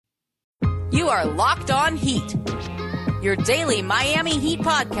You are Locked On Heat, your daily Miami Heat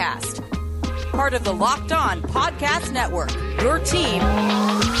podcast. Part of the Locked On Podcast Network, your team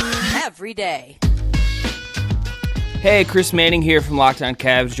every day. Hey, Chris Manning here from Locked On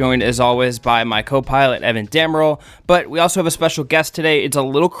Cavs, joined as always by my co-pilot Evan Dammerel. But we also have a special guest today. It's a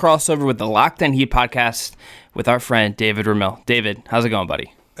little crossover with the Locked On Heat podcast with our friend David Ramil. David, how's it going,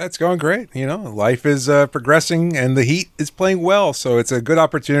 buddy? That's going great. You know, life is progressing and the Heat is playing well, so it's a good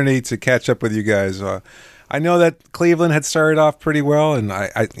opportunity to catch up with you guys. I know that Cleveland had started off pretty well, and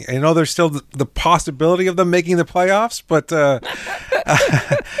I know there's still the possibility of them making the playoffs, but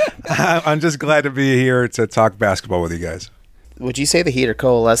I'm just glad to be here to talk basketball with you guys. Would you say the Heat are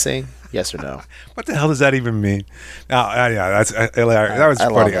coalescing? Yes or no? What the hell does that even mean? Now, that's hilarious. That was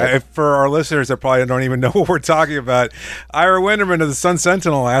funny. For our listeners that probably don't even know what we're talking about, Ira Winderman of the Sun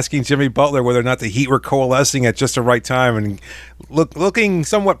Sentinel asking Jimmy Butler whether or not the Heat were coalescing at just the right time, and looking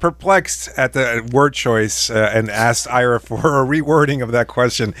somewhat perplexed at the word choice, and asked Ira for a rewording of that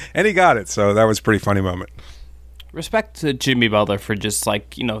question, and he got it. So that was a pretty funny moment. Respect to Jimmy Butler for just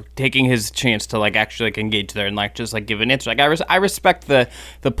taking his chance to actually engage there and just give an answer. I respect the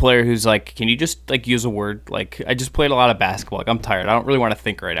player who's can you just use a word? I just played a lot of basketball. I'm tired. I don't really want to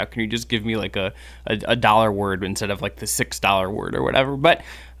think right now. Can you just give me a dollar word instead of the $6 word or whatever? But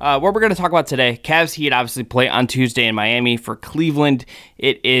what we're going to talk about today, Cavs Heat obviously play on Tuesday in Miami. For Cleveland,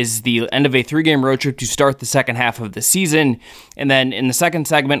 it is the end of a 3-game road trip to start the second half of the season. And then in the second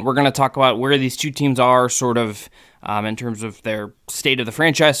segment, we're going to talk about where these two teams are in terms of their state of the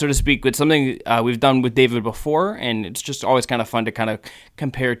franchise, so to speak. It's something we've done with David before, and it's just always kind of fun to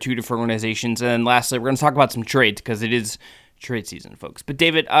compare two different organizations. And then lastly, we're going to talk about some trades because it is trade season, folks. But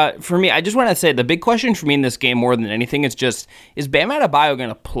David, for me, I just want to say the big question for me in this game more than anything is Bam Adebayo going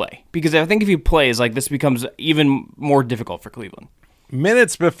to play? Because I think if he plays, this becomes even more difficult for Cleveland.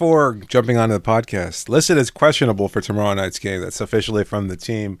 Minutes before jumping onto the podcast, listed as questionable for tomorrow night's game. That's officially from the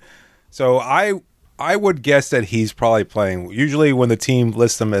team. So I would guess that he's probably playing. Usually when the team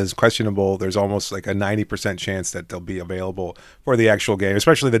lists them as questionable, there's almost a 90% chance that they'll be available for the actual game,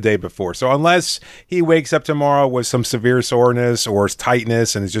 especially the day before. So unless he wakes up tomorrow with some severe soreness or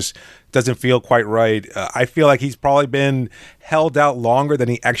tightness and it just doesn't feel quite right, I feel like he's probably been held out longer than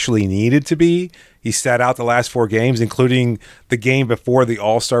he actually needed to be. He sat out the last 4 games, including the game before the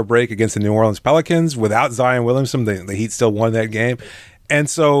All-Star break against the New Orleans Pelicans. Without Zion Williamson, the Heat still won that game. And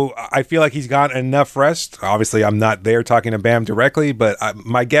so I feel like he's got enough rest. Obviously, I'm not there talking to Bam directly, but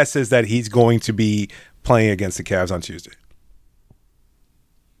my guess is that he's going to be playing against the Cavs on Tuesday.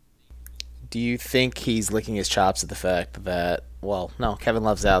 Do you think he's licking his chops at the fact that, Kevin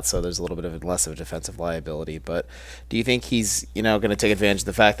Love's out, so there's a little bit of less of a defensive liability, but do you think he's, going to take advantage of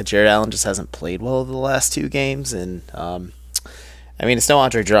the fact that Jared Allen just hasn't played well over the last 2 games? And, it's no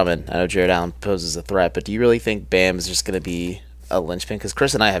Andre Drummond. I know Jared Allen poses a threat, but do you really think Bam is just going to be a linchpin? Because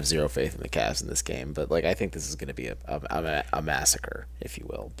Chris and I have zero faith in the Cavs in this game, but I think this is going to be a massacre, if you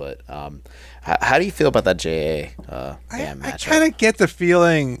will. But how do you feel about that Bam matchup? I kind of get the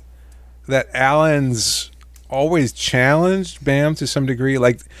feeling that Allen's always challenged Bam to some degree.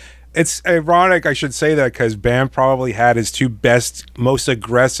 It's ironic I should say that because Bam probably had his 2 best, most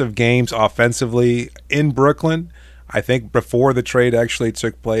aggressive games offensively in Brooklyn, I think, before the trade actually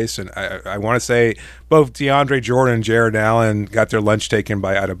took place. And I want to say both DeAndre Jordan and Jared Allen got their lunch taken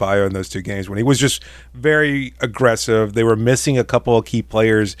by Adebayo in those 2 games when he was just very aggressive. They were missing a couple of key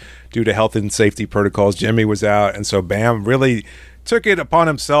players due to health and safety protocols. Jimmy was out, and so Bam really took it upon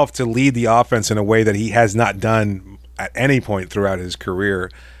himself to lead the offense in a way that he has not done at any point throughout his career.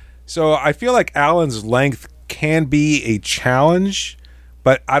 So I feel like Allen's length can be a challenge,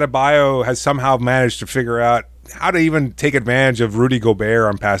 but Adebayo has somehow managed to figure out how to even take advantage of Rudy Gobert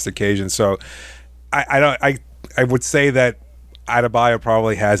on past occasions. So I would say that Adebayo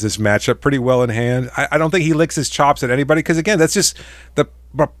probably has this matchup pretty well in hand. I don't think he licks his chops at anybody because, again, that's just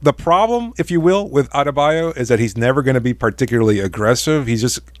the problem, if you will, with Adebayo is that he's never going to be particularly aggressive. He's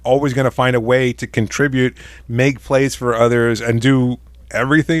just always going to find a way to contribute, make plays for others, and do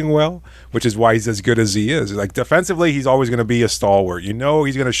everything well, which is why he's as good as he is. Defensively, he's always going to be a stalwart. He's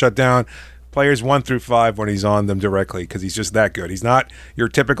going to shut down players 1 through 5 when he's on them directly because he's just that good. He's not your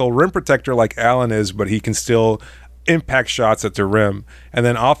typical rim protector like Allen is, but he can still impact shots at the rim. And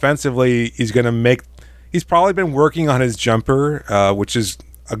then offensively, he's probably been working on his jumper, which is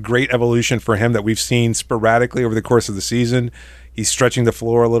a great evolution for him that we've seen sporadically over the course of the season. He's stretching the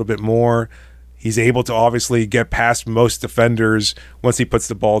floor a little bit more. He's able to obviously get past most defenders once he puts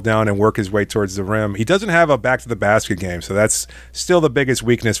the ball down and work his way towards the rim. He doesn't have a back-to-the-basket game, so that's still the biggest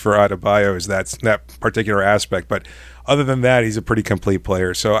weakness for Adebayo is that particular aspect. But other than that, he's a pretty complete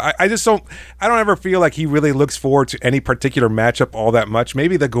player. So I don't ever feel like he really looks forward to any particular matchup all that much.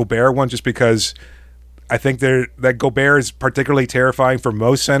 Maybe the Gobert one, just because I think that Gobert is particularly terrifying for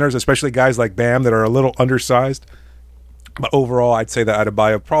most centers, especially guys like Bam that are a little undersized. But overall, I'd say that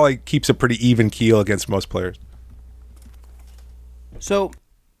Adebayo probably keeps a pretty even keel against most players. So,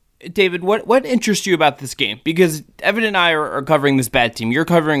 David, what interests you about this game? Because Evan and I are covering this bad team. You're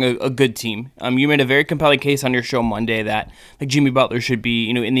covering a good team. You made a very compelling case on your show Monday that like Jimmy Butler should be,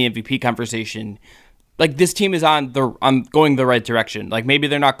 in the MVP conversation. Like this team is on going the right direction. Like maybe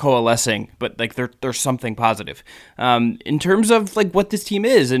they're not coalescing, but like there's something positive. In terms of like what this team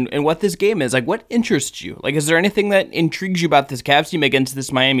is and what this game is, like what interests you? Like is there anything that intrigues you about this Cavs team against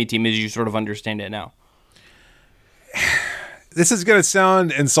this Miami team as you sort of understand it now? This is going to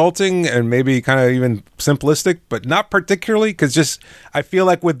sound insulting and maybe kind of even simplistic, but not particularly, because just I feel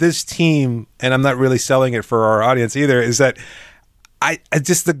like with this team, and I'm not really selling it for our audience either, is that I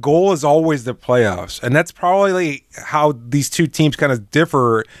just the goal is always the playoffs, and that's probably how these two teams kind of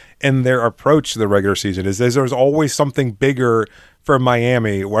differ in their approach to the regular season. Is there's always something bigger for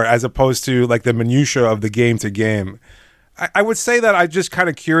Miami, where as opposed to like the minutia of the game to game. I would say that I'm just kind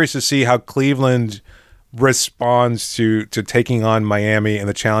of curious to see how Cleveland responds to taking on Miami and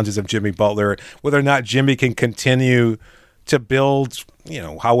the challenges of Jimmy Butler, whether or not Jimmy can continue to build,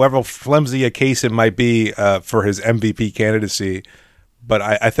 however flimsy a case it might be for his MVP candidacy. But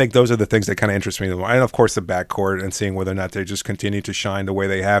I think those are the things that kind of interest me the more. And, of course, the backcourt and seeing whether or not they just continue to shine the way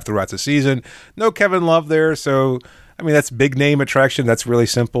they have throughout the season. No Kevin Love there, so, that's big-name attraction. That's really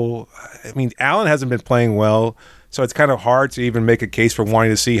simple. Allen hasn't been playing well, so it's kind of hard to even make a case for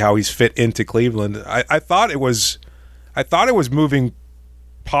wanting to see how he's fit into Cleveland. I thought it was moving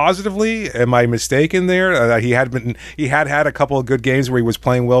positively. Am I mistaken there? He had a couple of good games where he was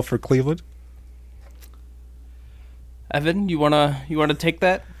playing well for Cleveland. Evan, you wanna take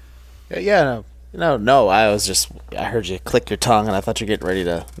that? Yeah, no. I heard you click your tongue, and I thought you're getting ready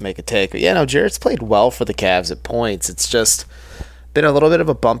to make a take. But Jarrett's played well for the Cavs at points. It's just been a little bit of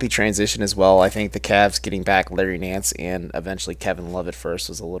a bumpy transition as well. I think the Cavs getting back Larry Nance and eventually Kevin Love at first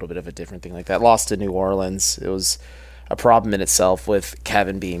was a little bit of a different thing like that. Lost to New Orleans. It was a problem in itself with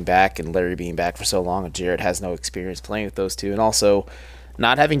Kevin being back and Larry being back for so long, and Jarrett has no experience playing with those two. And also,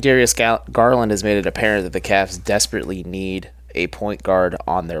 not having Darius Garland has made it apparent that the Cavs desperately need a point guard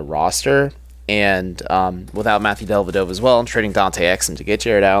on their roster. And without Matthew Dellavedova as well, and trading Dante Exum to get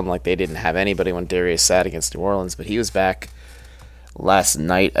Jarrett Allen, like they didn't have anybody when Darius sat against New Orleans, but he was back last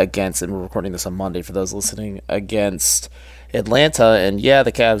night against, and we're recording this on Monday for those listening, against Atlanta. And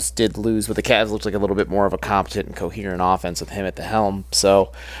the Cavs did lose, but the Cavs looked like a little bit more of a competent and coherent offense with him at the helm.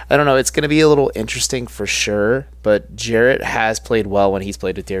 So I don't know, it's going to be a little interesting for sure, but Jarrett has played well when he's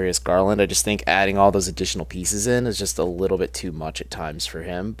played with Darius Garland. I just think adding all those additional pieces in is just a little bit too much at times for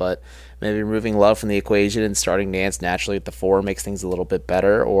him, but maybe removing Love from the equation and starting Nance naturally at the 4 makes things a little bit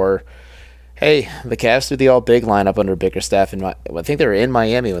better. Or hey, the Cavs threw the all-big lineup under Bickerstaff. I think they were in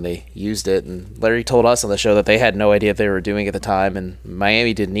Miami when they used it, and Larry told us on the show that they had no idea what they were doing at the time, and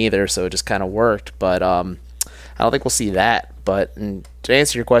Miami didn't either, so it just kind of worked. But I don't think we'll see that. But to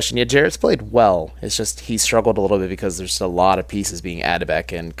answer your question, Jarrett's played well. It's just he struggled a little bit because there's a lot of pieces being added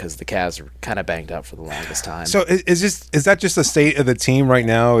back in because the Cavs were kind of banged up for the longest time. So is that just the state of the team right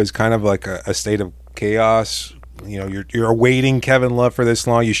now? Is kind of like a state of chaos? You're awaiting Kevin Love for this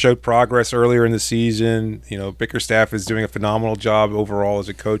long. You showed progress earlier in the season. Bickerstaff is doing a phenomenal job overall as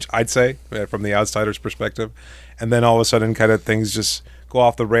a coach, I'd say, from the outsider's perspective. And then all of a sudden, kind of things just go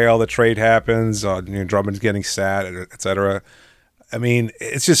off the rail. The trade happens. Drummond's getting sat, et cetera.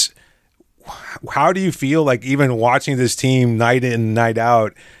 It's just, how do you feel like even watching this team night in, night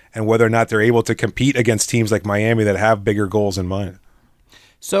out, and whether or not they're able to compete against teams like Miami that have bigger goals in mind?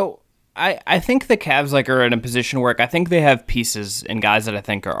 So I think the Cavs are in a position where I think they have pieces and guys that I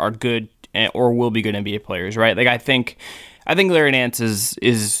think are good or will be good NBA players, right? I think Larry Nance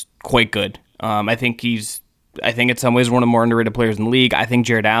is quite good. I think in some ways one of the more underrated players in the league. I think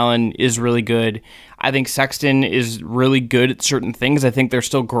Jarrett Allen is really good. I think Sexton is really good at certain things. I think there's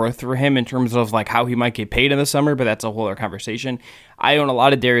still growth for him in terms of how he might get paid in the summer, but that's a whole other conversation. I own a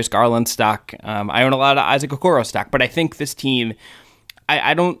lot of Darius Garland stock. I own a lot of Isaac Okoro stock, but I think this team,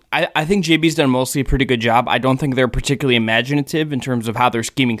 I think JB's done mostly a pretty good job. I don't think they're particularly imaginative in terms of how they're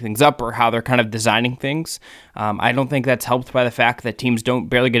scheming things up or how they're kind of designing things. I don't think that's helped by the fact that teams don't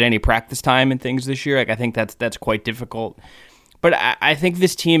barely get any practice time and things this year. I think that's quite difficult. But I think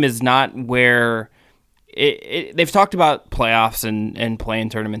this team is not where they've talked about playoffs and play-in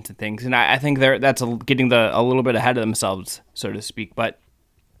tournaments and things, and I think that's getting a little bit ahead of themselves, so to speak. But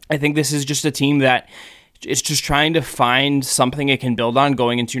I think this is just a team that it's just trying to find something it can build on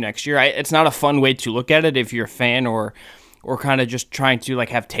going into next year. It's not a fun way to look at it if you're a fan or kind of just trying to like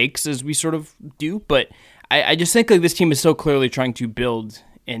have takes as we sort of do. But I just think like this team is so clearly trying to build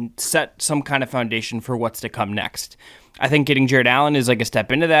and set some kind of foundation for what's to come next. I think getting Jared Allen is like a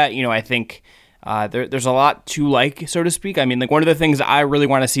step into that. I think there's a lot to like, so to speak. I mean, like one of the things I really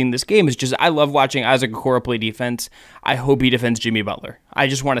want to see in this game is just I love watching Isaac Okoro play defense. I hope he defends Jimmy Butler. I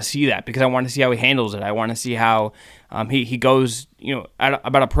just want to see that because I want to see how he handles it. I want to see how he goes,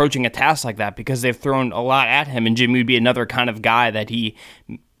 about approaching a task like that because they've thrown a lot at him, and Jimmy would be another kind of guy that he,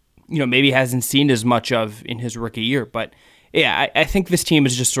 maybe hasn't seen as much of in his rookie year. But yeah, I think this team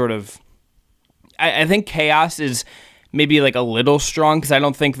is just sort of, I think chaos is maybe like a little strong because I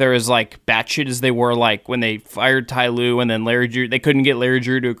don't think they're as like batshit as they were like when they fired Ty Lue and then Larry Drew. They couldn't get Larry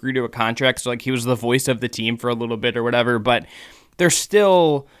Drew to agree to a contract, so like he was the voice of the team for a little bit or whatever. But they're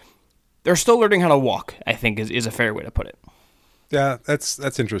still learning how to walk, I think is a fair way to put it. Yeah,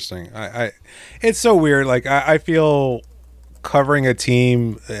 that's interesting. It's so weird. Like I feel covering a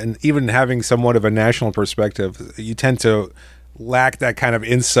team and even having somewhat of a national perspective, you tend to lack that kind of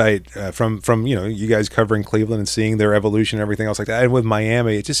insight from you guys covering Cleveland and seeing their evolution and everything else like that. And with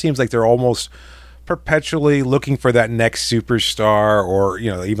Miami, it just seems like they're almost perpetually looking for that next superstar, or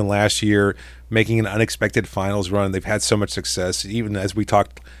even last year making an unexpected finals run. They've had so much success, even as we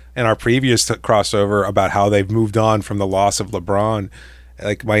talked in our previous crossover about how they've moved on from the loss of LeBron.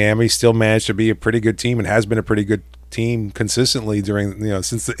 Like Miami still managed to be a pretty good team and has been a pretty good team consistently during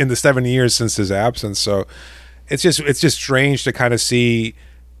since in the 7 years since his absence. So it's just strange to kind of see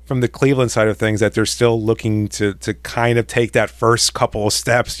from the Cleveland side of things that they're still looking to kind of take that first couple of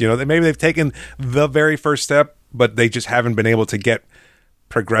steps. Maybe they've taken the very first step, but they just haven't been able to get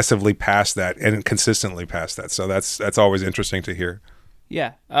progressively past that and consistently past that. So that's always interesting to hear.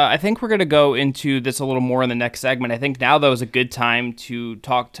 Yeah, I think we're going to go into this a little more in the next segment. I think now, though, is a good time to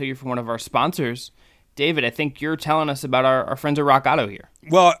talk to you from one of our sponsors. David, I think you're telling us about our friends at Rock Auto here.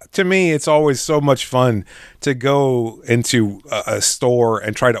 Well, to me, it's always so much fun to go into a store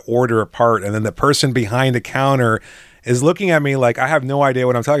and try to order a part, and then the person behind the counter is looking at me like I have no idea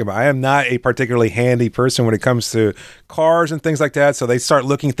what I'm talking about. I am not a particularly handy person when it comes to cars and things like that, so they start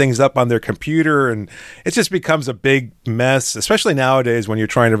looking things up on their computer, and it just becomes a big mess, especially nowadays when you're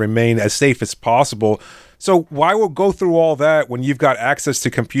trying to remain as safe as possible. So why would go through all that when you've got access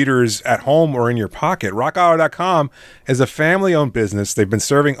to computers at home or in your pocket? RockAuto.com is a family-owned business. They've been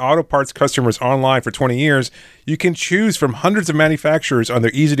serving auto parts customers online for 20 years. You can choose from hundreds of manufacturers on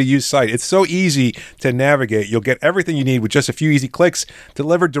their easy-to-use site. It's so easy to navigate. You'll get everything you need with just a few easy clicks,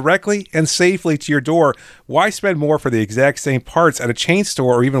 delivered directly and safely to your door. Why spend more for the exact same parts at a chain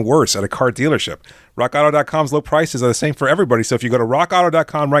store or even worse, at a car dealership? RockAuto.com's low prices are the same for everybody. So if you go to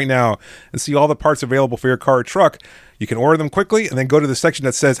RockAuto.com right now and see all the parts available for your car or truck, you can order them quickly and then go to the section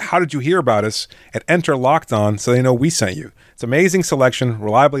that says, "How did you hear about us?" and enter Locked On so they know we sent you. It's amazing selection,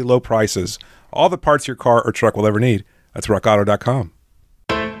 reliably low prices, all the parts your car or truck will ever need. That's RockAuto.com.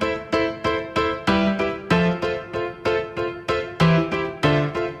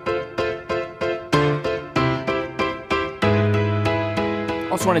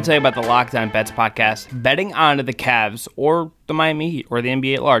 I also want to tell you about the Locked On Bets podcast. Betting on the Cavs or the Miami Heat or the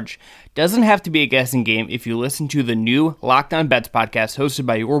NBA at large doesn't have to be a guessing game if you listen to the new Locked On Bets podcast hosted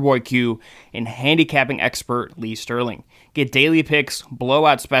by your boy Q and handicapping expert Lee Sterling. Get daily picks,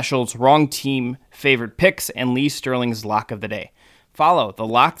 blowout specials, wrong team favorite picks, and Lee Sterling's lock of the day. Follow the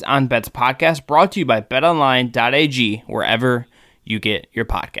Locked On Bets podcast, brought to you by betonline.ag, wherever you get your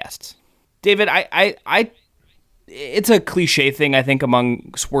podcasts. David, it's a cliche thing, I think,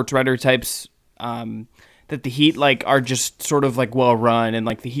 among sports writer types, that the Heat are just sort of well run, and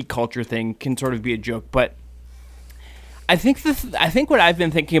the Heat culture thing can sort of be a joke. But I think what I've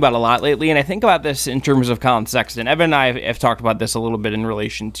been thinking about a lot lately, and I think about this in terms of Colin Sexton. Evan and I have talked about this a little bit in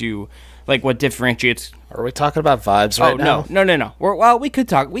relation to what differentiates. Are we talking about vibes right now? No. We could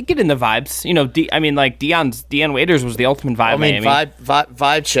talk. We get into vibes. Deion Waiters was the ultimate vibe.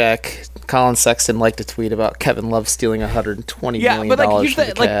 Vibe check. Colin Sexton liked to tweet about Kevin Love stealing $120 million from the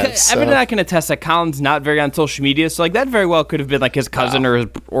Cavs. Evan and I can attest that Colin's not very on social media, so that very well could have been his cousin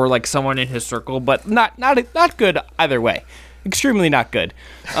or someone in his circle, but not good either way. Extremely not good.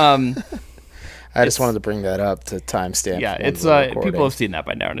 I just wanted to bring that up to timestamp. Yeah, it's people have seen that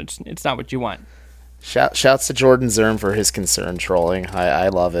by now, and it's not what you want. Shouts to Jordan Zerm for his concern trolling. I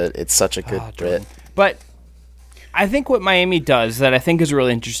love it. It's such a good bit. But I think what Miami does that I think is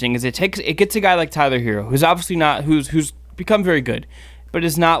really interesting is it gets a guy like Tyler Hero, who's obviously not who's become very good, but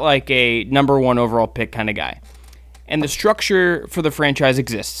is not a number one overall pick kind of guy. and the structure for the franchise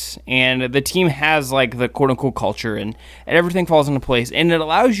exists, and the team has like the quote unquote culture, and everything falls into place, and it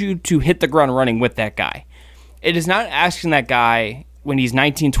allows you to hit the ground running with that guy. It is not asking that guy when he's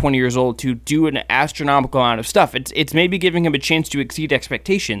 19, 20 years old to do an astronomical amount of stuff. It's maybe giving him a chance to exceed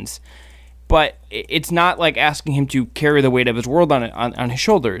expectations, but it's not like asking him to carry the weight of his world on his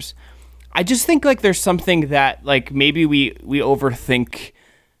shoulders. I just think like there's something that like maybe we overthink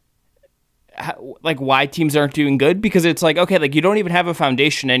like why teams aren't doing good, because it's like, okay, like you don't even have a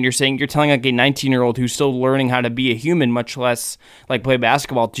foundation, and you're telling like a 19-year-old who's still learning how to be a human, much less like play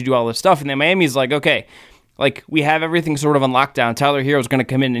basketball, to do all this stuff. And then Miami's like, okay, like we have everything sort of on lockdown. Tyler Hero's going to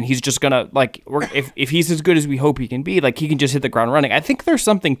come in and he's just going to like, if he's as good as we hope he can be, like he can just hit the ground running. I think there's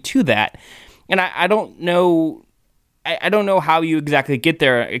something to that. And I don't know. I don't know how you exactly get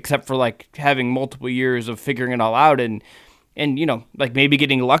there, except for like having multiple years of figuring it all out and you know, like maybe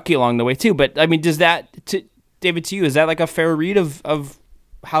getting lucky along the way too. But I mean, does that, David, to you, is that like a fair read of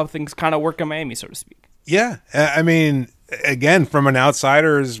how things kind of work in Miami, so to speak? Yeah. I mean, again, from an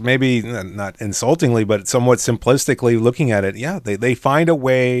outsider's, maybe not insultingly, but somewhat simplistically looking at it, yeah, they find a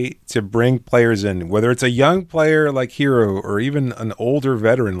way to bring players in, whether it's a young player like Hero or even an older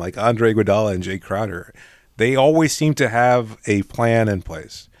veteran like Andre Iguodala and Jay Crowder. They always seem to have a plan in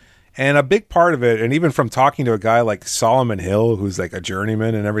place. And a big part of it, and even from talking to a guy like Solomon Hill, who's like a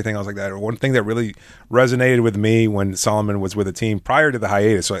journeyman and everything else like that, one thing that really resonated with me when Solomon was with the team prior to the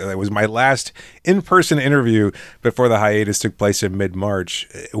hiatus, so it was my last in-person interview before the hiatus took place in mid-March,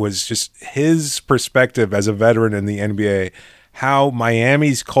 it was just his perspective as a veteran in the NBA, how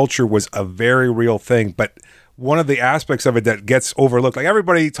Miami's culture was a very real thing, but one of the aspects of it that gets overlooked, like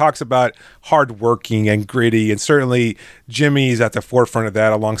everybody talks about hardworking and gritty, and certainly Jimmy's at the forefront of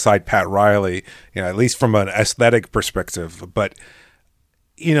that alongside Pat Riley, you know, at least from an aesthetic perspective. But,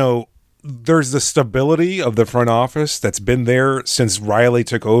 you know, there's the stability of the front office that's been there since Riley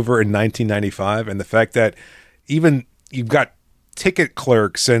took over in 1995. And the fact that even you've got ticket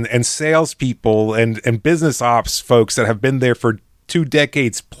clerks and salespeople and business ops folks that have been there for 2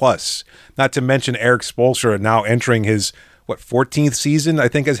 decades plus, not to mention Eric Spoelstra now entering his 14th season, I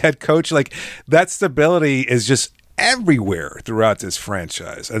think, as head coach. Like that stability is just everywhere throughout this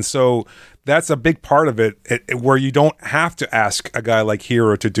franchise. And so that's a big part of it, where you don't have to ask a guy like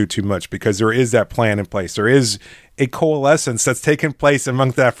Hero to do too much, because there is that plan in place. There is a coalescence that's taken place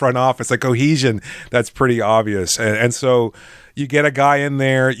among that front office, a cohesion that's pretty obvious. And so you get a guy in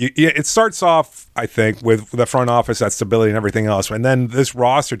there. It starts off, I think, with the front office, that stability and everything else. And then this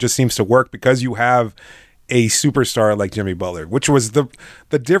roster just seems to work because you have a superstar like Jimmy Butler, which was the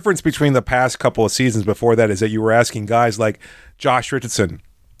difference between the past couple of seasons before that, is that you were asking guys like Josh Richardson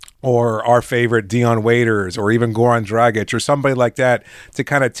or our favorite Dion Waiters or even Goran Dragic or somebody like that to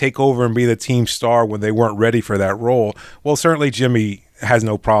kind of take over and be the team star when they weren't ready for that role. Well, certainly Jimmy has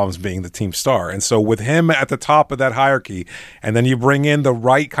no problems being the team star. And so with him at the top of that hierarchy, and then you bring in the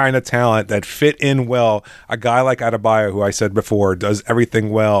right kind of talent that fit in well, a guy like Adebayo, who I said before does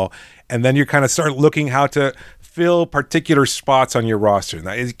everything well, and then you kind of start looking how to fill particular spots on your roster.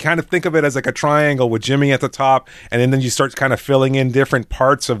 Now, you kind of think of it as like a triangle with Jimmy at the top, and then you start kind of filling in different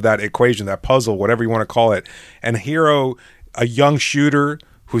parts of that equation, that puzzle, whatever you want to call it. And Hero, a young shooter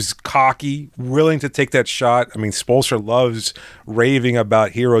who's cocky, willing to take that shot. I mean, Spoelstra loves raving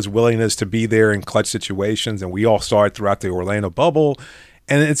about Hero's willingness to be there in clutch situations, and we all saw it throughout the Orlando bubble.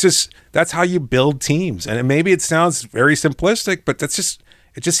 And it's just, that's how you build teams. And maybe it sounds very simplistic, but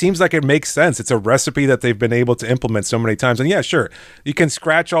it just seems like it makes sense. It's a recipe that they've been able to implement so many times. And yeah, sure, you can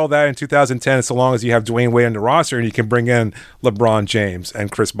scratch all that in 2010 so long as you have Dwayne Wade on the roster and you can bring in LeBron James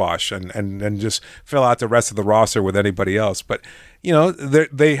and Chris Bosh and just fill out the rest of the roster with anybody else. But, you know,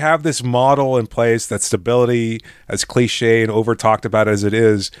 they have this model in place, that stability, as cliche and over talked about as it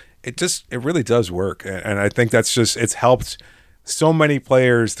is, it really does work. And I think it's helped so many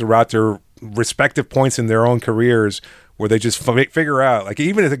players throughout their respective points in their own careers, where they just figure out, like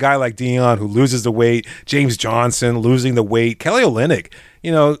even if a guy like Dion who loses the weight, James Johnson losing the weight, Kelly Olynyk,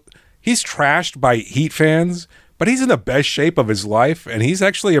 you know, he's trashed by Heat fans, but he's in the best shape of his life, and he's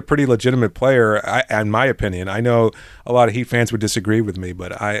actually a pretty legitimate player, in my opinion. I know a lot of Heat fans would disagree with me,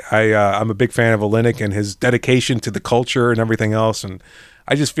 but I'm a big fan of Olynyk and his dedication to the culture and everything else, and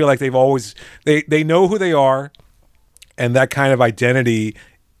I just feel like they've always they know who they are, and that kind of identity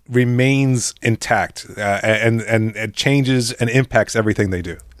remains intact, and it changes and impacts everything they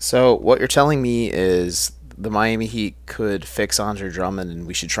do. So what you're telling me is the Miami Heat could fix Andre Drummond, and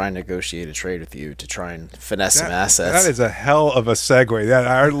we should try and negotiate a trade with you to try and finesse some assets. That is a hell of a segue.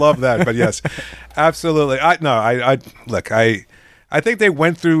 I love that, but yes, absolutely. I I think they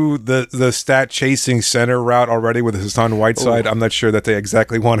went through the stat chasing center route already with Hassan Whiteside. I'm not sure that they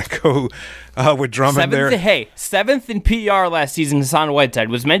exactly want to go with Drummond there. Seventh in PR last season. Hassan Whiteside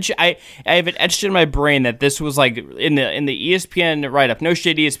was mentioned. I have it etched in my brain that this was like in the ESPN write up. No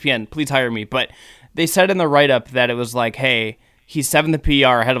shade, ESPN, please hire me. But they said in the write up that it was like, hey, he's seventh in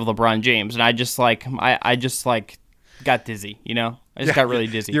PR ahead of LeBron James, and I just got dizzy. I just got really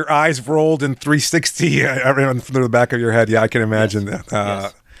dizzy. Your eyes rolled in 360 through the back of your head. Yeah, I can imagine that.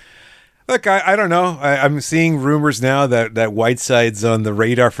 Yes. Look, I don't know. I'm seeing rumors now that Whiteside's on the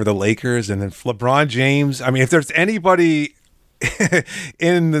radar for the Lakers, and then LeBron James. I mean, if there's anybody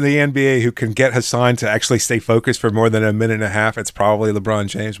in the NBA who can get Hassan to actually stay focused for more than a minute and a half, it's probably LeBron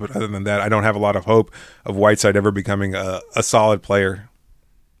James. But other than that, I don't have a lot of hope of Whiteside ever becoming a solid player.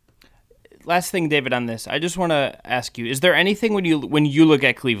 Last thing, David, on this, I just want to ask you: is there anything when you look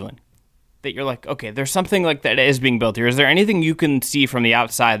at Cleveland that you're like, okay, there's something like that is being built here? Is there anything you can see from the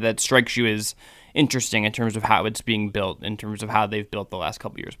outside that strikes you as interesting in terms of how it's being built, in terms of how they've built the last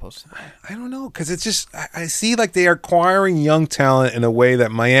couple of years post? I don't know, because it's just I see like they are acquiring young talent in a way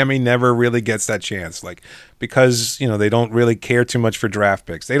that Miami never really gets that chance, like because they don't really care too much for draft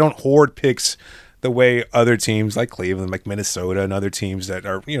picks. They don't hoard picks the way other teams like Cleveland, like Minnesota, and other teams that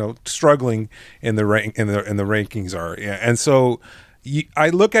are struggling in the rankings are. Yeah. And so I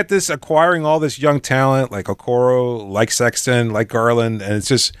look at this acquiring all this young talent like Okoro, like Sexton, like Garland, and it's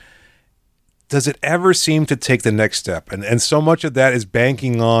just, does it ever seem to take the next step? And so much of that is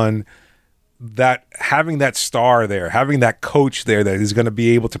banking on that, having that star there, having that coach there that is going to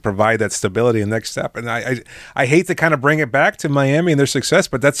be able to provide that stability and next step. And I hate to kind of bring it back to Miami and their success,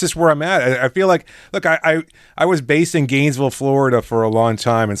 but that's just where I'm at. I feel like, look, I was based in Gainesville, Florida for a long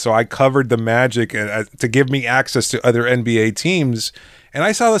time, and so I covered the Magic to give me access to other NBA teams, and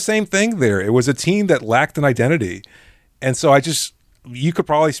I saw the same thing there. It was a team that lacked an identity, and so you could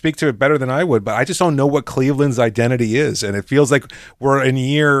probably speak to it better than I would, but I just don't know what Cleveland's identity is. And it feels like we're in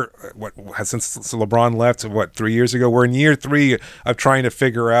since LeBron left, 3 years ago, we're in year 3 of trying to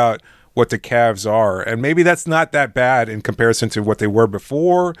figure out what the Cavs are. And maybe that's not that bad in comparison to what they were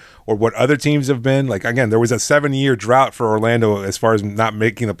before or what other teams have been. Like, again, there was a 7-year drought for Orlando as far as not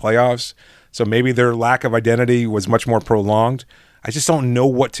making the playoffs. So maybe their lack of identity was much more prolonged. I just don't know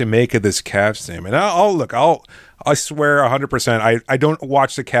what to make of this Cavs team. And I swear 100%, I don't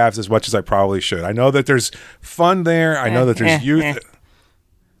watch the Cavs as much as I probably should. I know that there's fun there. I know that there's youth.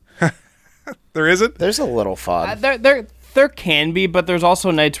 There isn't? There's a little fun. There can be, but there's also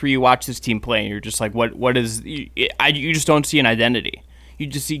nights where you watch this team play and you're just like, what is... You just don't see an identity. You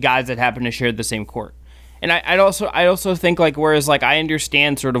just see guys that happen to share the same court. And I also think, like, whereas, like, I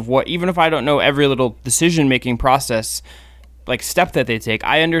understand sort of what... Even if I don't know every little decision-making process... like step that they take,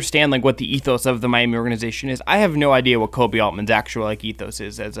 I understand like what the ethos of the Miami organization is. I have no idea what Kobe Altman's actual like ethos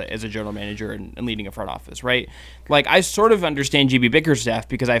is as a general manager and leading a front office, right? Like I sort of understand GB Bickerstaff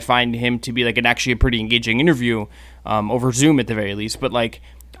because I find him to be like a pretty engaging interview over Zoom at the very least, but like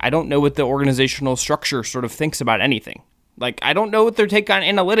I don't know what the organizational structure sort of thinks about anything. Like I don't know what their take on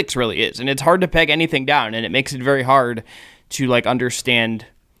analytics really is, and it's hard to peg anything down, and it makes it very hard to like understand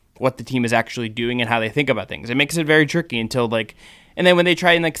what the team is actually doing and how they think about things. It makes it very tricky until like, and then when they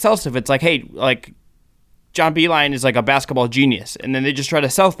try and like sell stuff, it's like, hey, like John Beilein is like a basketball genius, and then they just try to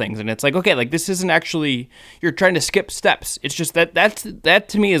sell things, and it's like, okay, like this isn't actually, you're trying to skip steps. It's just that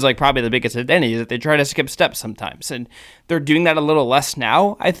to me is like probably the biggest identity, is that they try to skip steps sometimes, and they're doing that a little less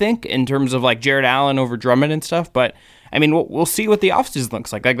now, I think, in terms of like Jared Allen over Drummond and stuff. But I mean, we'll see what the offseason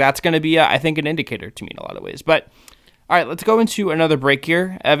looks like. Like that's going to be, I think, an indicator to me in a lot of ways. But all right, let's go into another break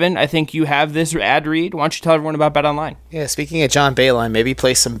here. Evan, I think you have this ad read. Why don't you tell everyone about BetOnline? Yeah, speaking of John Beilein, maybe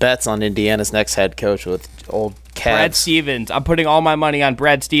place some bets on Indiana's next head coach with old Cavs. Brad Stevens. I'm putting all my money on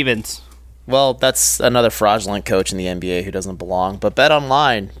Brad Stevens. Well, that's another fraudulent coach in the NBA who doesn't belong. But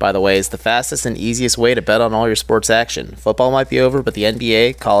BetOnline, by the way, is the fastest and easiest way to bet on all your sports action. Football might be over, but the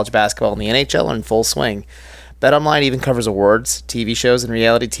NBA, college basketball, and the NHL are in full swing. BetOnline even covers awards, TV shows, and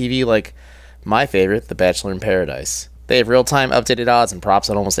reality TV like my favorite, The Bachelor in Paradise. They have real-time updated odds and props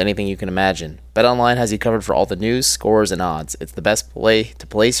on almost anything you can imagine. BetOnline has you covered for all the news, scores, and odds. It's the best way to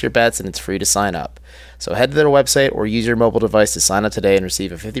place your bets, and it's free to sign up. So head to their website or use your mobile device to sign up today and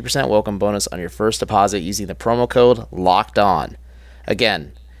receive a 50% welcome bonus on your first deposit using the promo code LOCKEDON.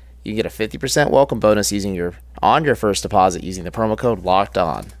 Again, you can get a 50% welcome bonus on your first deposit using the promo code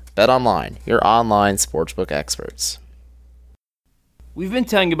LOCKEDON. BetOnline, your online sportsbook experts. We've been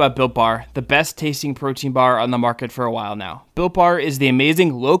telling you about Built Bar, the best tasting protein bar on the market for a while now. Built Bar is the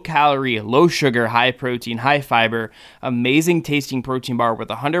amazing low-calorie, low-sugar, high-protein, high-fiber, amazing tasting protein bar with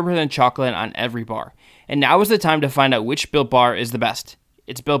 100% chocolate on every bar. And now is the time to find out which Built Bar is the best.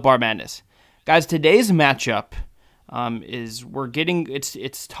 It's Built Bar Madness. Guys, today's matchup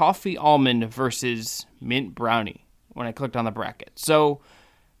it's toffee almond versus mint brownie when I clicked on the bracket. So,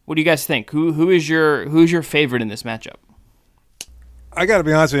 what do you guys think? Who's your favorite in this matchup? I got to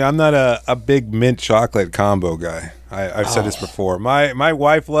be honest with you. I'm not a big mint chocolate combo guy. I've said this before. My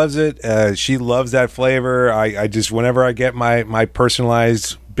wife loves it. She loves that flavor. I just, whenever I get my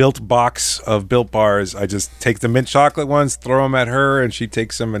personalized Built box of Built Bars, I just take the mint chocolate ones, throw them at her, and she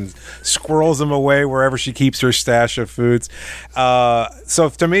takes them and squirrels them away wherever she keeps her stash of foods. So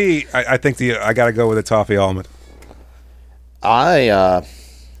to me, I think I got to go with a toffee almond.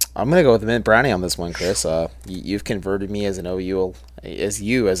 I'm gonna go with the mint brownie on this one, Chris. You've converted me as an OU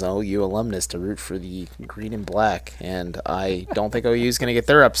alumnus to root for the green and black, and I don't think OU is gonna get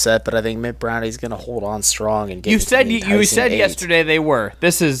their upset, but I think mint brownie's gonna hold on strong and get. You said yesterday they were.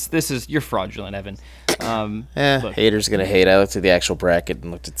 This is you're fraudulent, Evan. Haters gonna hate. I looked at the actual bracket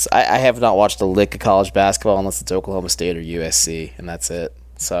and looked at. I have not watched a lick of college basketball unless it's Oklahoma State or USC, and that's it.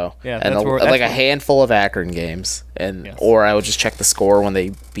 So a handful of Akron games, or I would just check the score when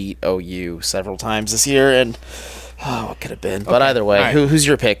they beat OU several times this year, and what could have been. But either way, right. Who's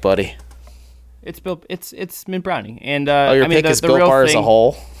your pick, buddy? It's mint brownie, and your pick is Built Bar as a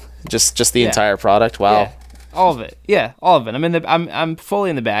whole, just the entire product. Wow. Yeah. All of it, yeah, all of it. I'm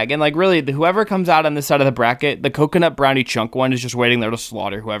fully in the bag, and like really, whoever comes out on this side of the bracket, the coconut brownie chunk one is just waiting there to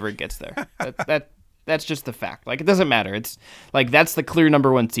slaughter whoever gets there. That's just the fact. Like, it doesn't matter. It's like that's the clear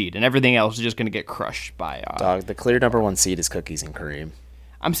number one seed, and everything else is just going to get crushed by. Dog, the clear number one seed is cookies and cream.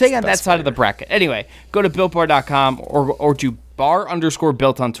 I'm saying on that side of the bracket. Anyway, go to BuiltBar.com or to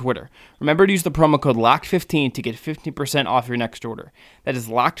bar_built on Twitter. Remember to use the promo code LOCKED15 to get 15% off your next order. That is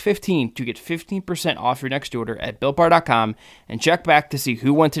LOCKED15 to get 15% off your next order at BuiltBar.com, and check back to see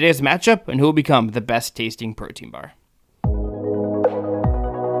who won today's matchup and who will become the best tasting protein bar.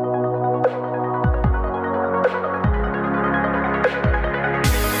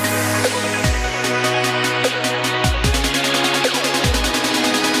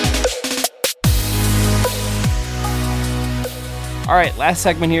 All right, last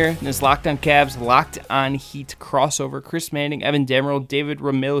segment here in this Locked On Cavs, Locked On Heat crossover. Chris Manning, Evan Dammarell, David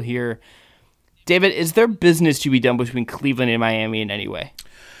Ramil here. David, is there business to be done between Cleveland and Miami in any way?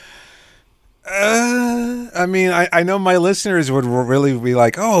 I know my listeners would really be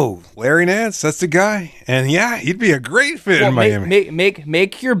like, "Oh, Larry Nance, that's the guy," and yeah, he'd be a great fit in Miami.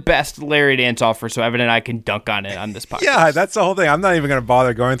 Make your best Larry Nance offer so Evan and I can dunk on it on this podcast. Yeah, that's the whole thing. I'm not even going to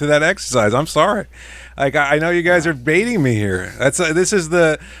bother going through that exercise. I'm sorry. Like I know you guys are baiting me here. This is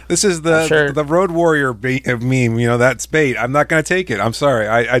the Road Warrior meme. You know, that's bait. I'm not going to take it. I'm sorry.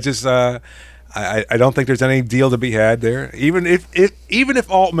 I don't think there's any deal to be had there. Even if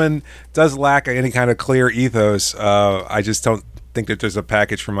Altman does lack any kind of clear ethos, I just don't think that there's a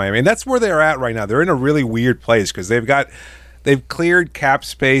package for Miami. And that's where they're at right now. They're in a really weird place because they've cleared cap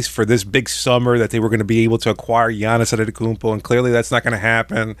space for this big summer that they were going to be able to acquire Giannis Antetokounmpo, and clearly that's not going to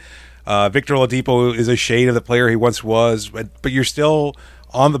happen. Victor Oladipo is a shade of the player he once was, but you're still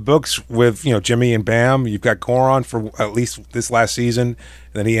on the books with Jimmy and Bam. You've got Goran for at least this last season, and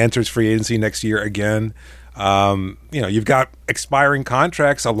then he enters free agency next year again. You've got expiring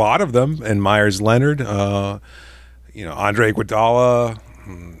contracts, a lot of them, and Myers Leonard, Andre Iguodala.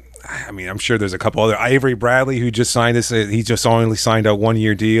 I'm sure there's a couple other. Avery Bradley, who just signed this. He just only signed a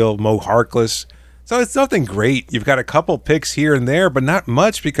 1-year deal. Mo Harkless. So it's nothing great. You've got a couple picks here and there, but not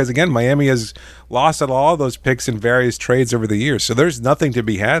much because, again, Miami has lost all those picks in various trades over the years. So there's nothing to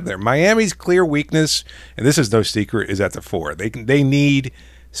be had there. Miami's clear weakness, and this is no secret, is at the 4. They need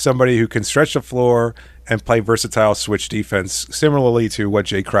somebody who can stretch the floor and play versatile switch defense, similarly to what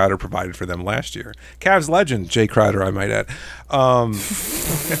Jay Crowder provided for them last year. Cavs legend, Jay Crowder, I might add.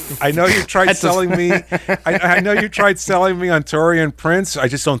 I know you tried selling me. I know you tried selling me on Taurean Prince. I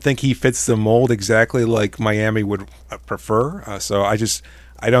just don't think he fits the mold exactly like Miami would prefer. So I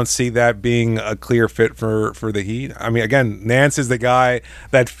don't see that being a clear fit for the Heat. I mean, again, Nance is the guy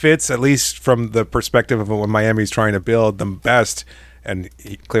that fits, at least from the perspective of what Miami's trying to build, the best. And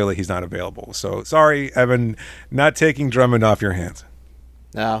clearly he's not available. So sorry, Evan, not taking Drummond off your hands.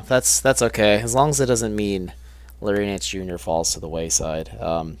 No, that's okay. As long as it doesn't mean Larry Nance Jr. falls to the wayside.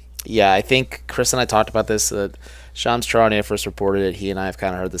 I think Chris and I talked about this. Shams Charania first reported it. He and I have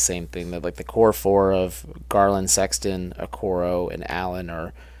kind of heard the same thing, that like the core 4 of Garland, Sexton, Okoro, and Allen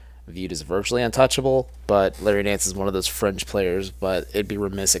are viewed as virtually untouchable, but Larry Nance is one of those fringe players, but it'd be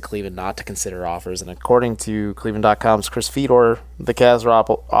remiss at Cleveland not to consider offers. And according to Cleveland.com's Chris Fedor, the Cavs were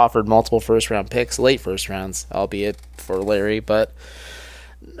offered multiple first-round picks, late first rounds, albeit for Larry, but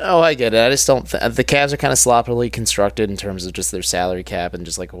no, I get it. I just don't the Cavs are kind of sloppily constructed in terms of just their salary cap and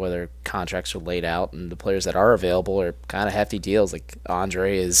just like where their contracts are laid out, and the players that are available are kind of hefty deals. Like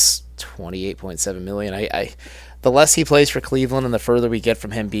Andre is $28.7 million. The less he plays for Cleveland and the further we get from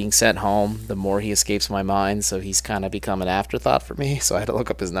him being sent home, the more he escapes my mind. So he's kind of become an afterthought for me. So I had to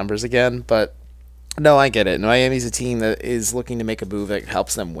look up his numbers again. But no, I get it. Miami's a team that is looking to make a move that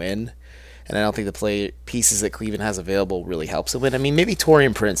helps them win. And I don't think the play pieces that Cleveland has available really helps them win. I mean, maybe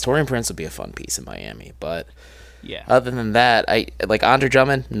Taurean Prince. Taurean Prince would be a fun piece in Miami. But yeah, other than that, I like Andre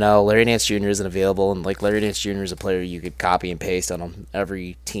Drummond. No, Larry Nance Jr. isn't available. And like Larry Nance Jr. is a player you could copy and paste on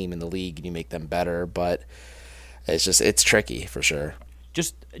every team in the league and you make them better. But it's tricky for sure.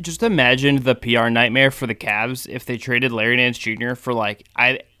 Just imagine the PR nightmare for the Cavs if they traded Larry Nance Jr. for like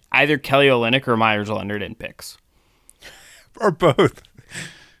either Kelly Olynyk or Myers Leonard in picks, or both.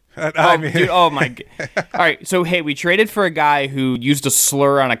 I mean, dude, oh my! All right, so hey, we traded for a guy who used a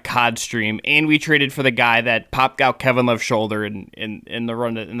slur on a COD stream, and we traded for the guy that popped out Kevin Love's shoulder in the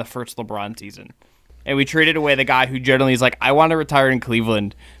run in the first LeBron season, and we traded away the guy who generally is like, I want to retire in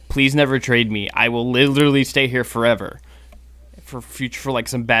Cleveland. Please never trade me. I will literally stay here forever for like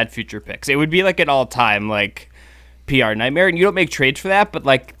some bad future picks. It would be like an all-time like PR nightmare, and you don't make trades for that, but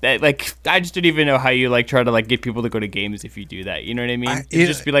like I just didn't even know how you like try to like get people to go to games if you do that. You know what I mean? It'd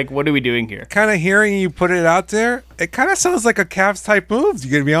just be like, what are we doing here? Kind of hearing you put it out there, it kind of sounds like a Cavs type move.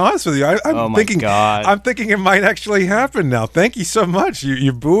 You gotta be honest with you. I'm thinking it might actually happen now. Thank you so much.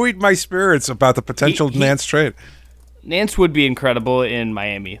 You buoyed my spirits about the potential Nance trade. Nance would be incredible in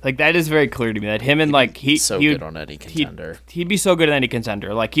Miami. Like that is very clear to me that him and like he's so good on any contender. He'd be so good in any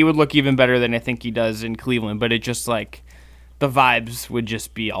contender. Like he would look even better than I think he does in Cleveland. But it just like the vibes would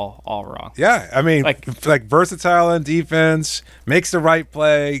just be all wrong. Yeah, I mean, like versatile in defense, makes the right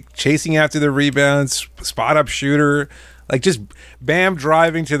play, chasing after the rebounds, spot up shooter. Like just Bam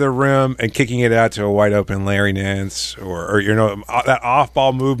driving to the rim and kicking it out to a wide open Larry Nance, or that off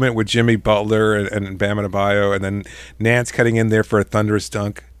ball movement with Jimmy Butler and Bam Adebayo, and then Nance cutting in there for a thunderous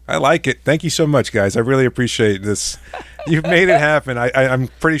dunk. I like it. Thank you so much, guys. I really appreciate this. You've made it happen. I'm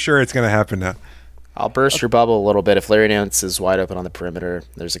pretty sure it's going to happen now. I'll burst your bubble a little bit. If Larry Nance is wide open on the perimeter,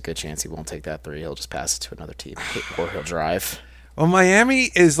 there's a good chance he won't take that three. He'll just pass it to another team, or he'll drive. Well,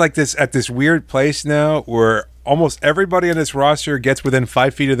 Miami is like this at this weird place now where almost everybody on this roster gets within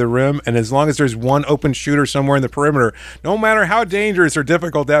 5 feet of the rim, and as long as there's one open shooter somewhere in the perimeter, no matter how dangerous or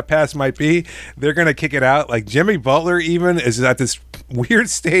difficult that pass might be, they're going to kick it out. Like Jimmy Butler even is at this weird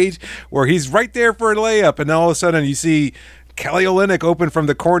stage where he's right there for a layup, and all of a sudden you see Kelly Olynyk open from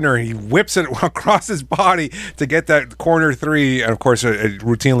the corner, and he whips it across his body to get that corner three, and of course it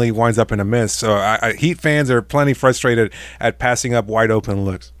routinely winds up in a miss. So Heat fans are plenty frustrated at passing up wide open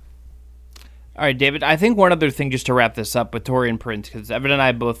looks. All right, David, I think one other thing just to wrap this up with Taurean Prince, because Evan and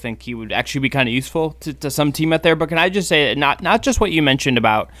I both think he would actually be kind of useful to some team out there, but can I just say not just what you mentioned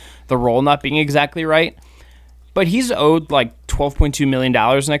about the role not being exactly right, but he's owed like $12.2 million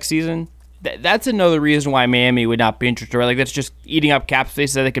next season. That's another reason why Miami would not be interested. Right? Like that's just eating up cap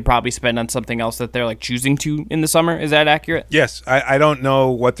space that they could probably spend on something else that they're like choosing to in the summer. Is that accurate? Yes. I don't know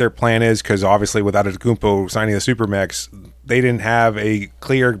what their plan is because obviously without Antetokounmpo signing the Supermax, they didn't have a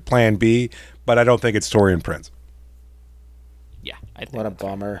clear plan B, but I don't think it's Taurean Prince. Yeah. What a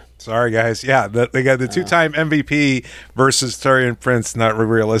bummer. Sorry, guys. Yeah, they got the two-time MVP versus Taurean Prince. Not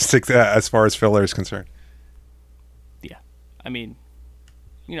realistic as far as filler is concerned. Yeah. I mean,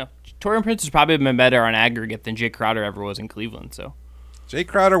 Taurean Prince has probably been better on aggregate than Jay Crowder ever was in Cleveland. So, Jay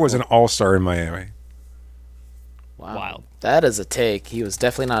Crowder was an all-star in Miami. Wow. Wild. That is a take. He was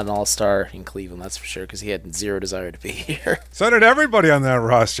definitely not an all-star in Cleveland, that's for sure, because he had zero desire to be here. So did everybody on that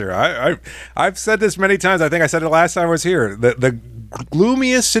roster. I've said this many times. I think I said it last time I was here. The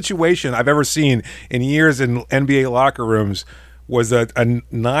gloomiest situation I've ever seen in years in NBA locker rooms was a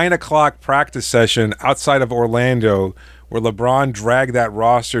 9 o'clock practice session outside of Orlando where LeBron dragged that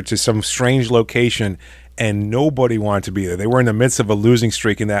roster to some strange location and nobody wanted to be there. They were in the midst of a losing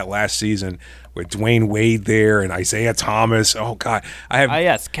streak in that last season with Dwayne Wade there and Isaiah Thomas. Oh, God.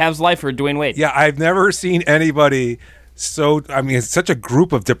 Yes, Cavs lifer, Dwayne Wade. Yeah, I've never seen anybody it's such a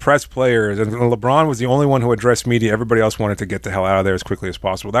group of depressed players, and LeBron was the only one who addressed media. Everybody else wanted to get the hell out of there as quickly as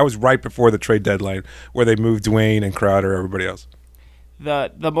possible. That was right before the trade deadline where they moved Dwayne and Crowder, everybody else.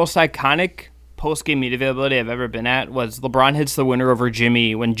 The most iconic post-game media availability I've ever been at was LeBron hits the winner over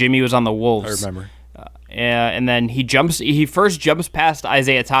Jimmy when Jimmy was on the Wolves. I remember. and then he first jumps past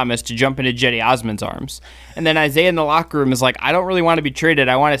Isaiah Thomas to jump into Jetty Osman's arms. And then Isaiah in the locker room is like, I don't really want to be traded.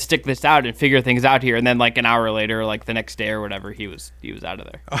 I want to stick this out and figure things out here. And then like an hour later, like the next day or whatever, he was out of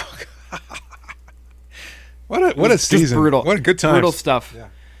there. Oh, what a season. Brutal. What a good time. Brutal stuff.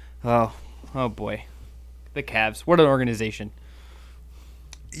 Yeah. Oh boy. The Cavs. What an organization.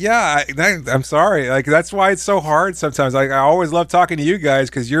 Yeah, I'm sorry. Like that's why it's so hard sometimes. Like I always love talking to you guys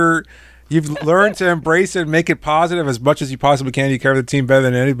because you've learned to embrace it and make it positive as much as you possibly can. You care for the team better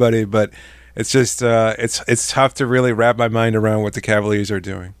than anybody, but it's just it's tough to really wrap my mind around what the Cavaliers are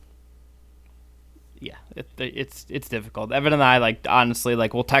doing. Yeah, it's difficult. Evan and I like honestly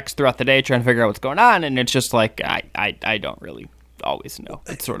like we'll text throughout the day trying to figure out what's going on, and it's just like I don't really always know.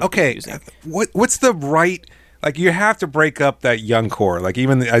 It's sort of confusing. What's the right? Like you have to break up that young core. Like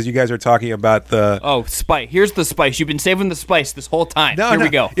even as you guys are talking about the spice. Here's the spice. You've been saving the spice this whole time. Here we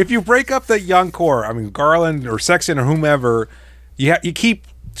go. If you break up the young core, I mean Garland or Sexton or whomever, you keep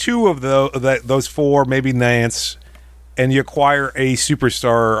two of those four, maybe Nance, and you acquire a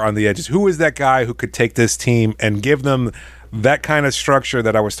superstar on the edges. Who is that guy who could take this team and give them that kind of structure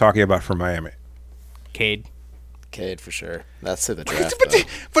that I was talking about for Miami? Cade for sure. That's to the draft.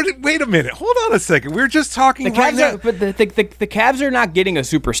 But wait a minute. Hold on a second. We were just talking the Cavs but the Cavs are not getting a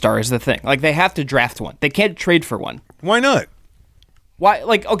superstar is the thing. Like they have to draft one. They can't trade for one. Why not? Why?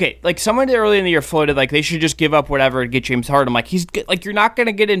 Like okay, like someone early in the year floated like they should just give up whatever and get James Harden. I'm like you're not going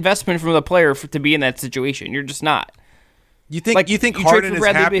to get investment from the player to be in that situation. You're just not. You think Harden is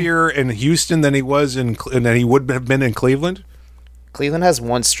happier in Houston than he was than he would have been in Cleveland? Cleveland has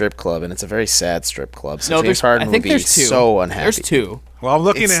one strip club, and it's a very sad strip club. So James Harden would be so unhappy. There's two. Well, I'm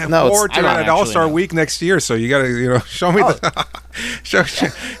looking forward to it at All-Star Week next year. So you got to, show me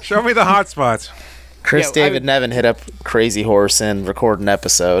show me the hot spots. David Nevin hit up Crazy Horse and record an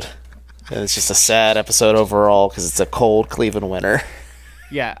episode. And it's just a sad episode overall because it's a cold Cleveland winter.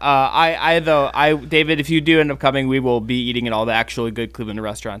 Yeah, David, if you do end up coming, we will be eating at all the actually good Cleveland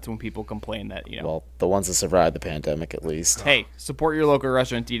restaurants when people complain that, Well, the ones that survived the pandemic, at least. Hey, support your local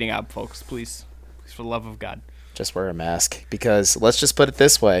restaurants eating out, folks, please. Please, for the love of God. Just wear a mask. Because, let's just put it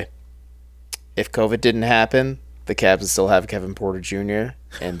this way. If COVID didn't happen, the Cavs would still have Kevin Porter Jr.,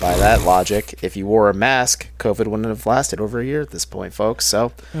 and by that logic, if you wore a mask, COVID wouldn't have lasted over a year at this point, folks.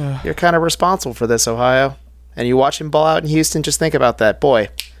 So, you're kind of responsible for this, Ohio. And you watch him ball out in Houston, just think about that. Boy,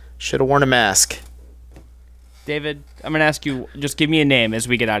 should have worn a mask. David, I'm going to ask you, just give me a name as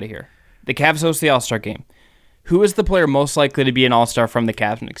we get out of here. The Cavs host the All-Star game. Who is the player most likely to be an All-Star from the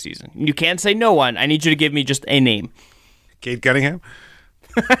Cavs next season? You can't say no one. I need you to give me just a name. Cade Cunningham?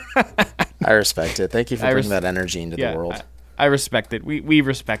 I respect it. Thank you for bringing that energy into the world. I respect it. We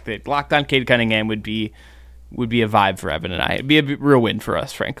respect it. Locked on Cade Cunningham would be a vibe for Evan and I. It'd be a real win for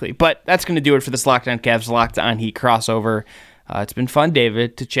us, frankly. But that's going to do it for this Locked On Cavs, Locked On Heat crossover. It's been fun,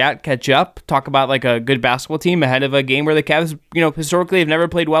 David, to chat, catch up, talk about like a good basketball team ahead of a game where the Cavs, historically have never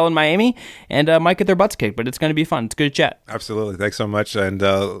played well in Miami and might get their butts kicked, but it's going to be fun. It's good to chat. Absolutely. Thanks so much. And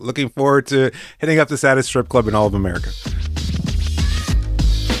looking forward to hitting up the saddest strip club in all of America.